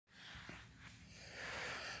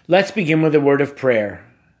Let's begin with a word of prayer.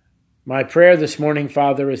 My prayer this morning,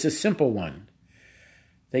 Father, is a simple one,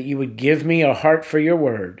 that you would give me a heart for your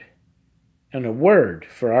word and a word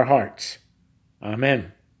for our hearts.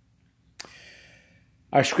 Amen.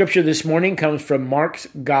 Our scripture this morning comes from Mark's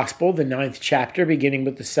Gospel, the 9th chapter, beginning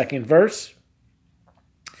with the 2nd verse.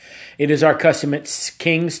 It is our custom at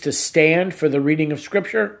Kings to stand for the reading of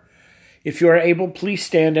scripture. If you are able, please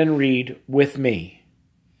stand and read with me.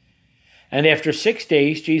 And after 6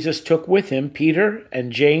 days, Jesus took with him Peter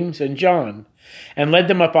and James and John, and led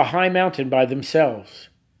them up a high mountain by themselves.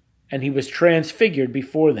 And he was transfigured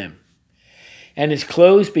before them. And his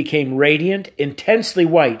clothes became radiant, intensely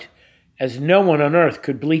white, as no one on earth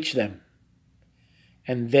could bleach them.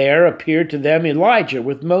 And there appeared to them Elijah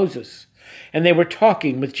with Moses, and they were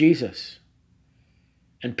talking with Jesus.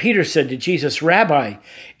 And Peter said to Jesus, "Rabbi,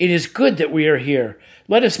 it is good that we are here.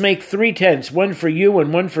 Let us make 3 tents, one for you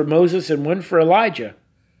and one for Moses and one for Elijah."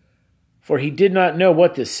 For he did not know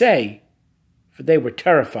what to say, for they were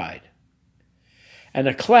terrified. And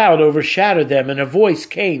a cloud overshadowed them, and a voice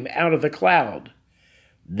came out of the cloud.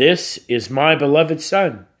 "This is my beloved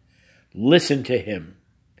Son. Listen to him."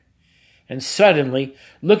 And suddenly,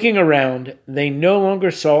 looking around, they no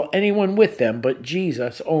longer saw anyone with them but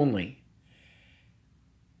Jesus only.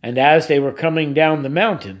 And as they were coming down the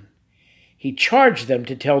mountain, he charged them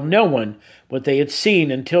to tell no one what they had seen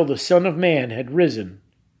until the Son of Man had risen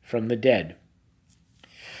from the dead.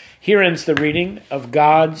 Here ends the reading of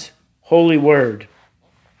God's holy word.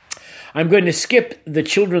 I'm going to skip the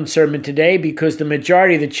children's sermon today because the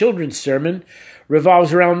majority of the children's sermon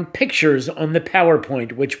revolves around pictures on the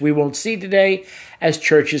PowerPoint, which we won't see today as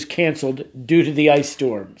church is canceled due to the ice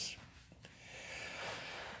storms.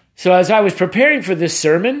 So as I was preparing for this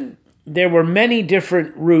sermon, there were many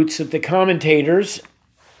different routes that the commentators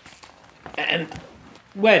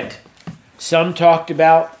went. Some talked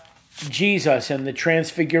about Jesus and the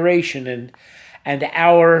transfiguration and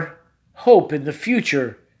our hope in the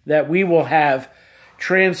future that we will have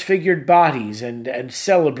transfigured bodies and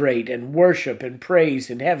celebrate and worship and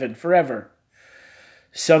praise in heaven forever.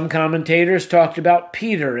 Some commentators talked about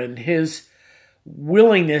Peter and his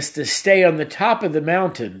willingness to stay on the top of the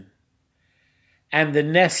mountain and the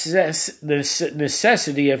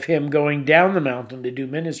necessity of him going down the mountain to do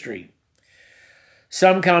ministry.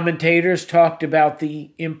 Some commentators talked about the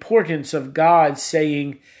importance of God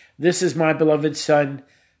saying, "This is my beloved Son,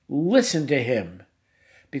 listen to him."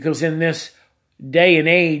 Because in this day and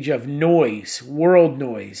age of noise, world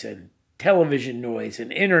noise and television noise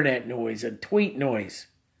and internet noise and tweet noise,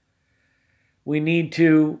 we need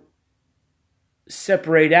to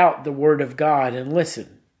separate out the Word of God and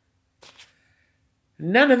listen.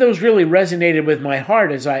 None of those really resonated with my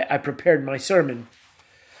heart as I prepared my sermon.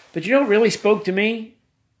 But you know what really spoke to me?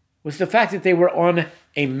 Was the fact that they were on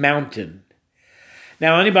a mountain.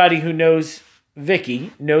 Now, anybody who knows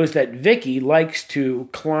Vicky knows that Vicky likes to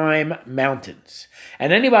climb mountains.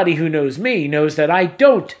 And anybody who knows me knows that I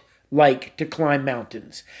don't like to climb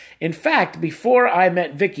mountains. In fact, before I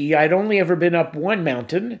met Vicky, I'd only ever been up one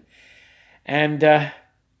mountain, and I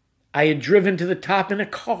had driven to the top in a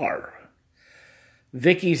car.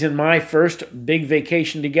 Vicky's and my first big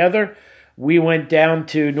vacation together. We went down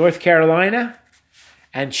to North Carolina,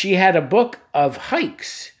 and she had a book of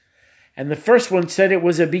hikes. And the first one said it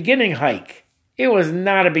was a beginning hike. It was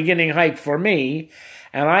not a beginning hike for me,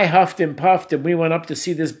 and I huffed and puffed, and we went up to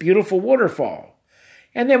see this beautiful waterfall.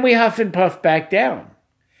 And then we huffed and puffed back down.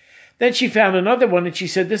 Then she found another one, and she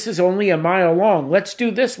said, "This is only a mile long. Let's do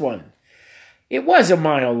this one." It was a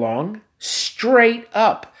mile long, straight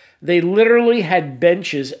up. They literally had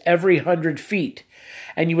benches every 100 feet,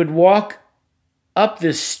 and you would walk up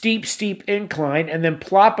this steep, steep incline and then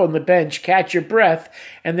plop on the bench, catch your breath,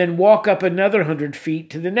 and then walk up another 100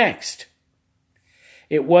 feet to the next.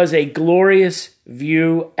 It was a glorious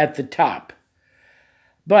view at the top,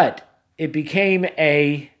 but it became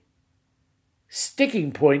a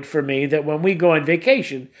sticking point for me that when we go on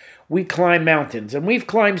vacation, we climb mountains, and we've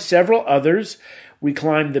climbed several others. We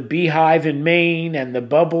climbed the Beehive in Maine and the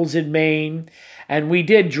Bubbles in Maine, and we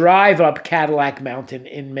did drive up Cadillac Mountain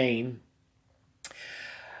in Maine.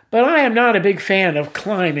 But I am not a big fan of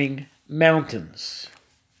climbing mountains.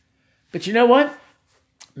 But you know what?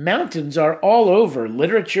 Mountains are all over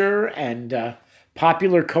literature and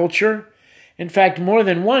popular culture. In fact, more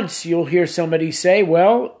than once you'll hear somebody say,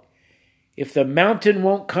 well, if the mountain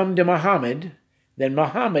won't come to Muhammad, then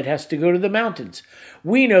Muhammad has to go to the mountains.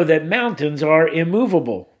 We know that mountains are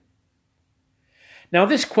immovable. Now,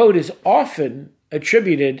 this quote is often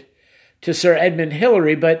attributed to Sir Edmund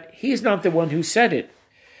Hillary, but he's not the one who said it.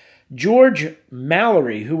 George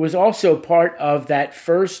Mallory, who was also part of that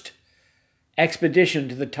first expedition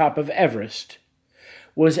to the top of Everest,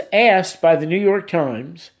 was asked by the New York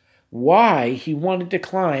Times why he wanted to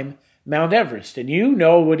climb Mount Everest. And you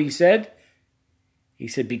know what he said? He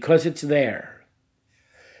said, because it's there.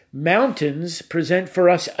 Mountains present for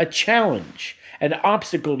us a challenge, an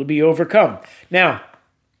obstacle to be overcome. Now,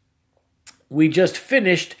 we just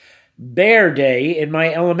finished Bear Day in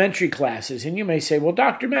my elementary classes, and you may say, well,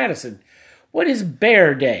 Dr. Madison, what is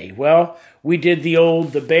Bear Day? Well, we did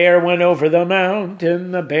the bear went over the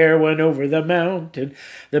mountain, the bear went over the mountain,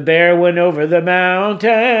 the bear went over the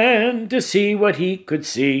mountain to see what he could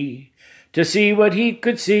see, to see what he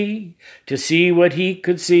could see, to see what he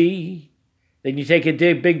could see. Then you take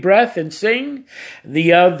a big breath and sing,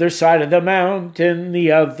 the other side of the mountain,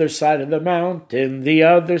 the other side of the mountain, the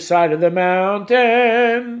other side of the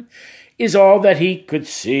mountain is all that he could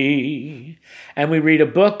see. And we read a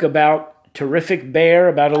book about terrific bear,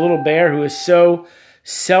 about a little bear who is so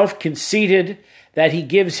self-conceited that he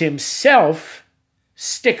gives himself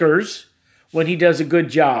stickers when he does a good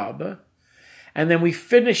job. And then we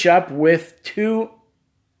finish up with two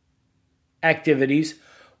activities.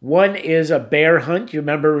 One is a bear hunt. You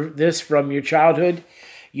remember this from your childhood.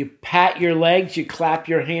 You pat your legs, you clap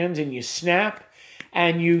your hands, and you snap,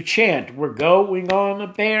 and you chant, we're going on a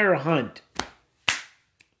bear hunt.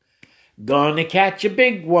 Gonna catch a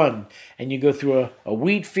big one. And you go through a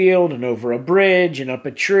wheat field and over a bridge and up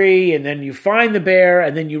a tree, and then you find the bear,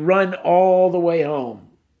 and then you run all the way home.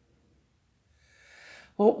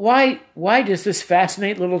 Well, why does this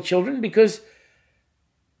fascinate little children? Because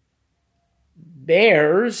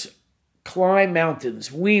bears climb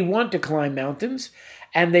mountains. We want to climb mountains,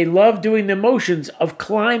 and they love doing the motions of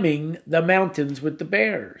climbing the mountains with the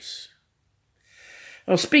bears.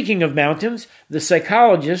 Now, speaking of mountains, the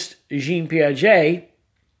psychologist Jean Piaget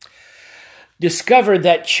discovered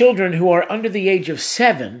that children who are under the age of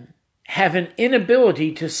 7 have an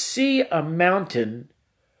inability to see a mountain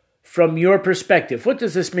from your perspective. What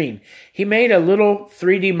does this mean? He made a little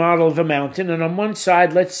 3D model of a mountain, and on one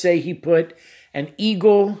side, let's say he put an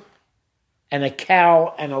eagle and a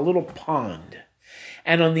cow and a little pond.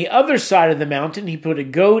 And on the other side of the mountain, he put a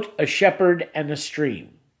goat, a shepherd, and a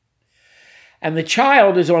stream. And the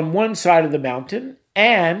child is on one side of the mountain,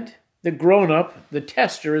 and the grown-up, the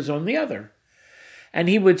tester, is on the other. And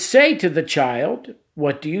he would say to the child,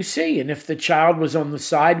 what do you see? And if the child was on the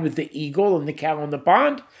side with the eagle and the cow and the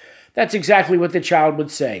pond, that's exactly what the child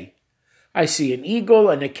would say. I see an eagle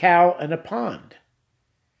and a cow and a pond.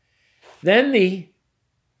 Then the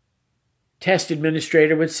test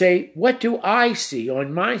administrator would say, what do I see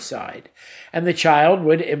on my side? And the child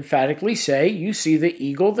would emphatically say, you see the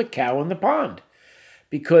eagle, the cow, and the pond.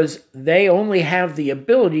 Because they only have the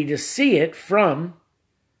ability to see it from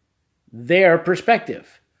their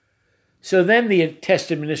perspective. So then the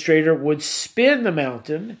test administrator would spin the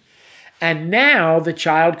mountain, and now the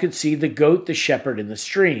child could see the goat, the shepherd, and the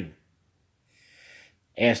stream.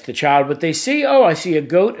 Ask the child what they see. Oh, I see a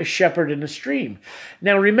goat, a shepherd, and a stream.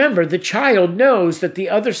 Now remember, the child knows that the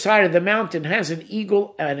other side of the mountain has an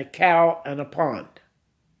eagle and a cow and a pond.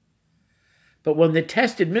 But when the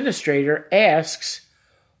test administrator asks,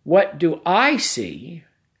 what do I see?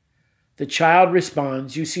 The child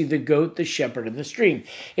responds, you see the goat, the shepherd, and the stream.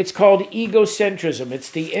 It's called egocentrism.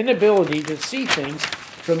 It's the inability to see things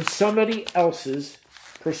from somebody else's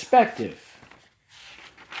perspective.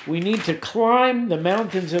 We need to climb the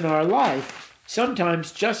mountains in our life,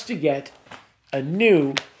 sometimes just to get a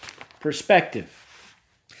new perspective.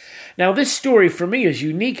 Now, this story for me is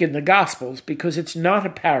unique in the Gospels because it's not a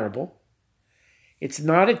parable. It's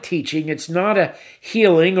not a teaching. It's not a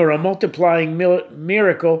healing or a multiplying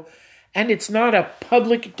miracle. And it's not a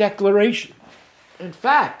public declaration. In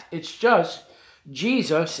fact, it's just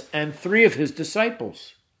Jesus and 3 of his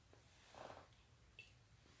disciples.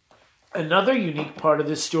 Another unique part of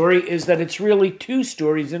this story is that it's really 2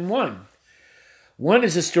 stories in one. One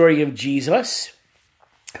is a story of Jesus,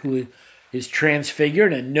 who is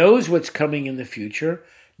transfigured and knows what's coming in the future,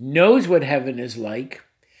 knows what heaven is like.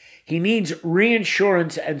 He needs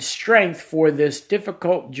reassurance and strength for this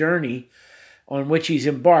difficult journey on which he's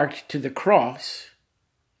embarked to the cross.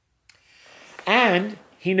 And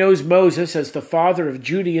he knows Moses as the father of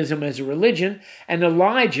Judaism as a religion, and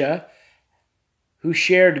Elijah, who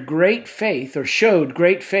shared great faith or showed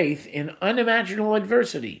great faith in unimaginable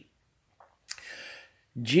adversity.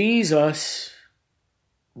 Jesus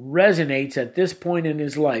resonates at this point in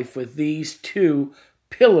his life with these 2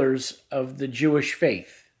 pillars of the Jewish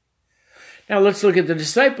faith. Now let's look at the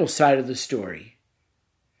disciples' side of the story.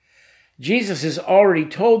 Jesus has already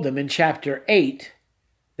told them in chapter 8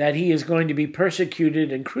 that he is going to be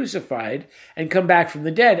persecuted and crucified and come back from the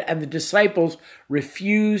dead. And the disciples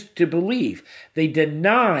refused to believe. They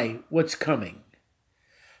deny what's coming.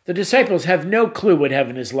 The disciples have no clue what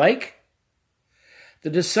heaven is like. The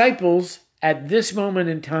disciples at this moment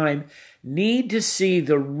in time need to see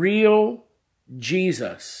the real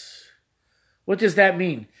Jesus. What does that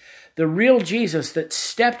mean? The real Jesus that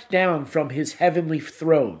stepped down from his heavenly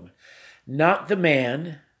throne. Not the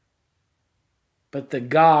man, but the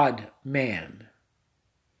God-man.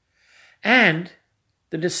 And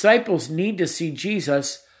the disciples need to see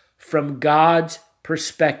Jesus from God's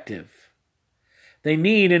perspective. They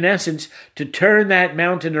need, in essence, to turn that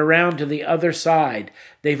mountain around to the other side.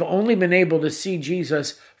 They've only been able to see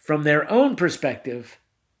Jesus from their own perspective,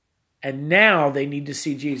 and now they need to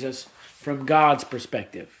see Jesus from God's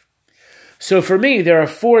perspective. So for me, there are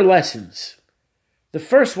 4 lessons. The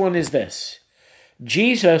first one is this.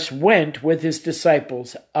 Jesus went with his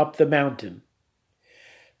disciples up the mountain.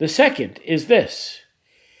 The second is this.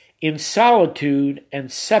 In solitude,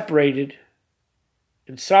 separated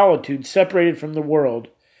from the world,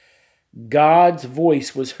 God's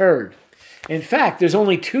voice was heard. In fact, there's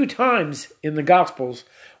only 2 times in the Gospels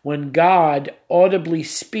when God audibly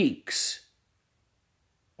speaks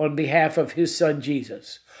on behalf of his son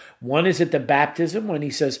Jesus. One is at the baptism when he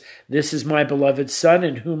says, "This is my beloved son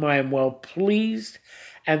in whom I am well pleased."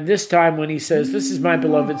 And this time when he says, "This is my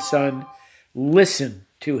beloved son, listen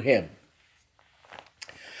to him."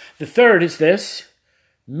 The third is this.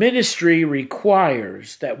 Ministry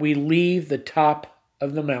requires that we leave the top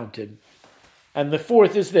of the mountain. And the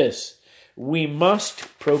fourth is this. We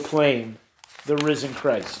must proclaim the risen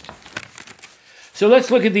Christ. So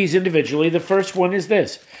let's look at these individually. The first one is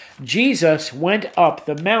this. Jesus went up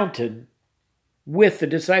the mountain with the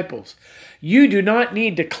disciples. You do not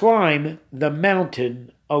need to climb the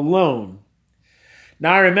mountain alone.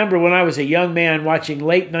 Now, I remember when I was a young man watching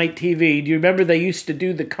late night TV, do you remember they used to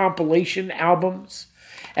do the compilation albums?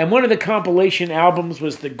 And one of the compilation albums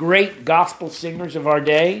was the great gospel singers of our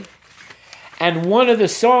day. And one of the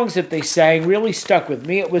songs that they sang really stuck with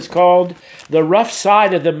me. It was called The Rough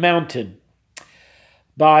Side of the Mountain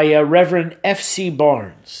by Reverend F.C.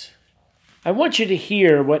 Barnes. I want you to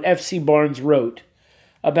hear what F.C. Barnes wrote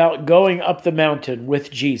about going up the mountain with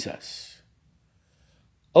Jesus.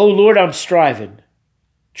 Oh Lord, I'm striving,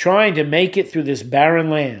 trying to make it through this barren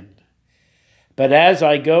land. But as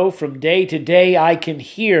I go from day to day, I can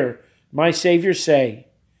hear my Savior say,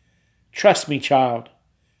 trust me, child.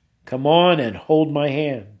 Come on and hold my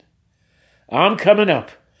hand. I'm coming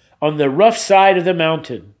up on the rough side of the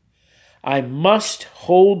mountain. I must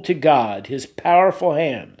hold to God, his powerful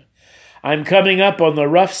hand. I'm coming up on the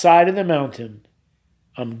rough side of the mountain.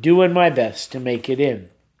 I'm doing my best to make it in.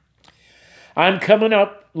 I'm coming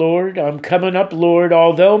up, Lord. I'm coming up, Lord,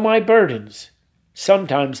 although my burdens,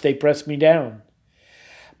 sometimes they press me down.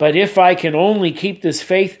 But if I can only keep this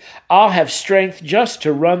faith, I'll have strength just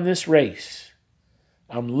to run this race.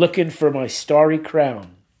 I'm looking for my starry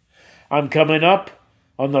crown. I'm coming up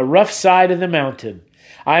on the rough side of the mountain.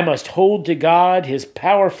 I must hold to God, his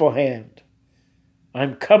powerful hand.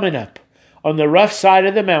 I'm coming up on the rough side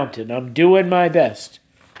of the mountain. I'm doing my best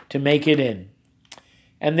to make it in.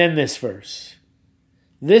 And then this verse.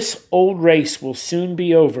 This old race will soon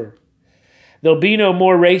be over. There'll be no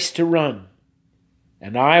more race to run.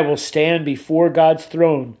 And I will stand before God's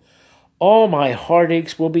throne. All my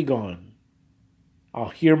heartaches will be gone. I'll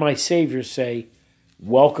hear my Savior say,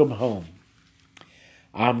 welcome home.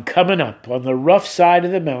 I'm coming up on the rough side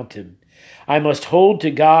of the mountain. I must hold to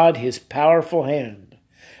God, his powerful hand.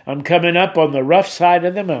 I'm coming up on the rough side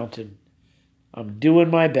of the mountain. I'm doing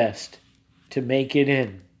my best to make it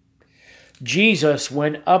in. Jesus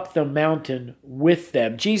went up the mountain with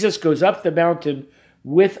them. Jesus goes up the mountain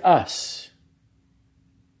with us.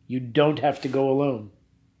 You don't have to go alone.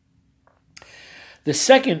 The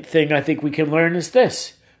second thing I think we can learn is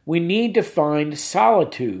this. We need to find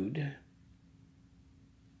solitude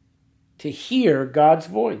to hear God's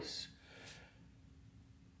voice.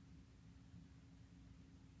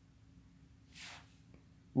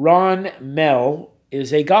 Ron Mell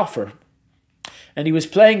is a golfer, and he was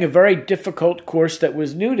playing a very difficult course that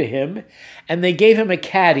was new to him, and they gave him a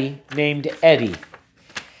caddy named Eddie.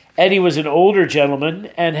 Eddie was an older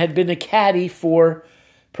gentleman and had been a caddy for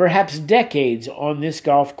perhaps decades on this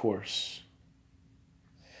golf course.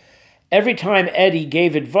 Every time Eddie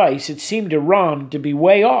gave advice, it seemed to Ron to be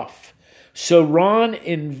way off. So Ron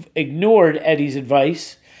ignored Eddie's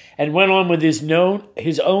advice and went on with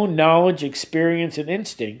his own knowledge, experience, and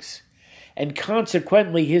instincts, and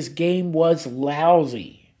consequently his game was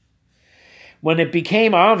lousy. When it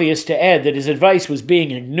became obvious to Ed that his advice was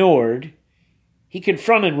being ignored, he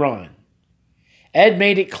confronted Ron. Ed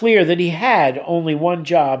made it clear that he had only one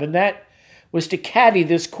job, and that was to caddy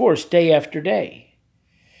this course day after day.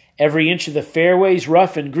 Every inch of the fairways,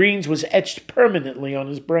 rough and greens, was etched permanently on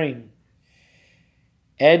his brain.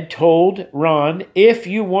 Ed told Ron, if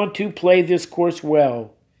you want to play this course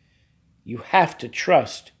well, you have to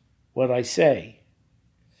trust what I say.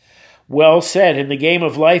 Well said. In the game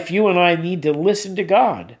of life, you and I need to listen to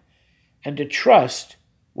God and to trust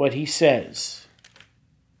what He says.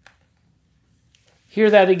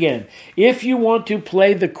 Hear that again. If you want to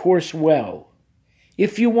play the course well,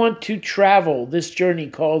 if you want to travel this journey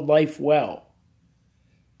called life well,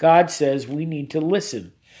 God says we need to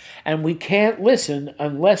listen. And we can't listen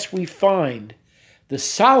unless we find the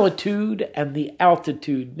solitude and the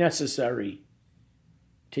altitude necessary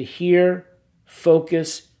to hear,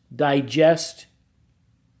 focus, digest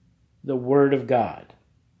the Word of God.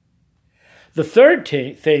 The third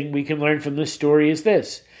thing we can learn from this story is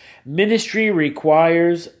this: ministry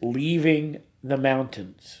requires leaving the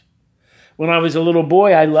mountains. When I was a little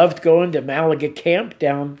boy, I loved going to Malaga Camp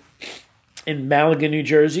down in Malaga, New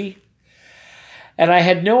Jersey. And I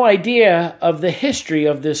had no idea of the history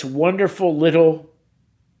of this wonderful little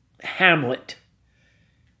hamlet.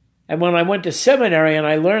 And when I went to seminary and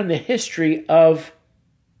I learned the history of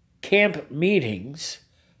camp meetings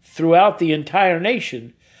throughout the entire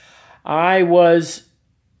nation, I was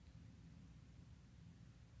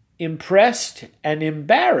impressed and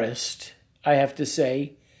embarrassed, I have to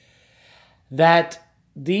say, that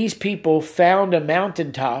these people found a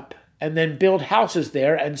mountaintop and then built houses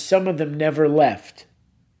there, and some of them never left.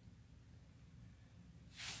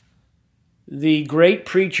 The great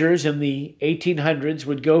preachers in the 1800s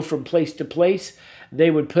would go from place to place. They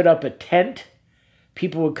would put up a tent.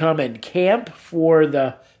 People would come and camp for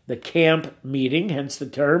the camp meeting, hence the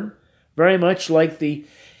term. Very much like the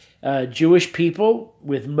Jewish people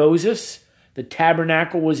with Moses. The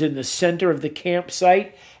tabernacle was in the center of the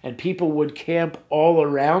campsite, and people would camp all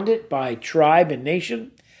around it by tribe and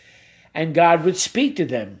nation. And God would speak to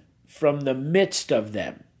them from the midst of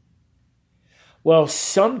them. Well,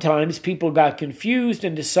 sometimes people got confused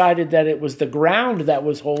and decided that it was the ground that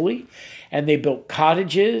was holy, and they built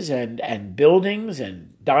cottages and buildings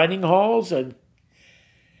and dining halls, and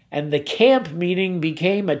the camp meeting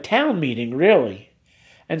became a town meeting, really.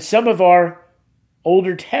 And some of our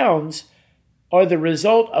older towns are the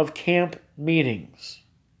result of camp meetings.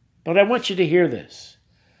 But I want you to hear this.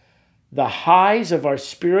 The highs of our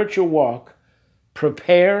spiritual walk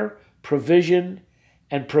prepare, provision,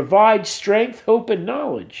 and provide strength, hope, and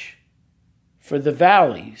knowledge for the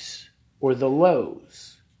valleys or the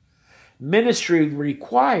lows. Ministry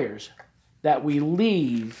requires that we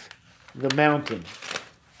leave the mountain.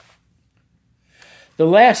 The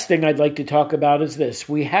last thing I'd like to talk about is this.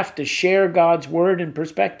 We have to share God's word in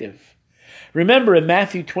perspective. Remember in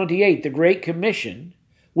Matthew 28, the Great Commission,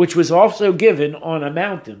 which was also given on a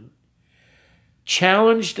mountain,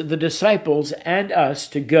 challenged the disciples and us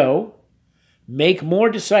to go, make more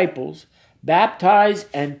disciples, baptize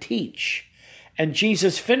and teach. And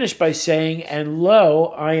Jesus finished by saying, and lo,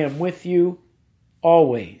 I am with you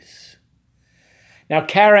always. Now,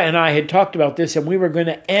 Kara and I had talked about this, and we were going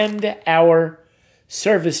to end our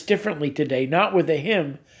service differently today, not with a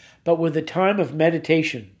hymn, but with a time of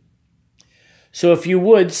meditation. So if you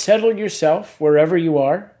would, settle yourself wherever you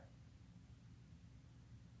are,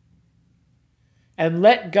 and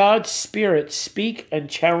let God's Spirit speak and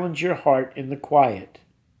challenge your heart in the quiet.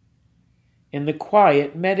 In the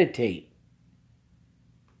quiet, meditate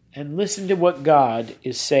and listen to what God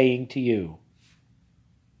is saying to you.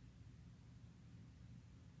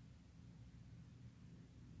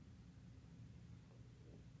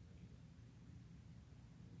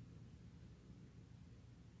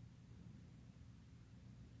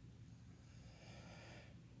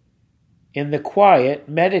 In the quiet,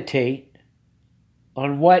 meditate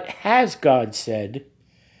on what has God said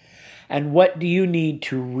and what do you need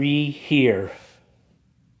to rehear.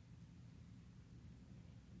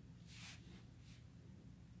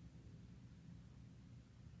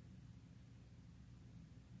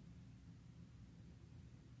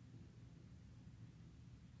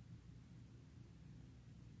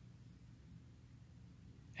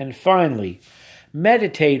 And finally,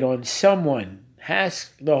 meditate on someone.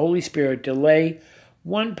 Ask the Holy Spirit to lay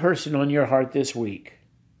one person on your heart this week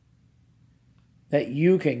that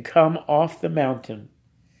you can come off the mountain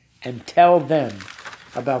and tell them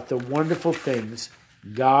about the wonderful things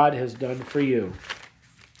God has done for you.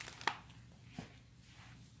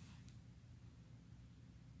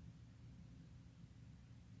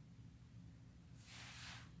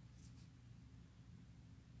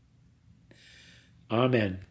 Amen.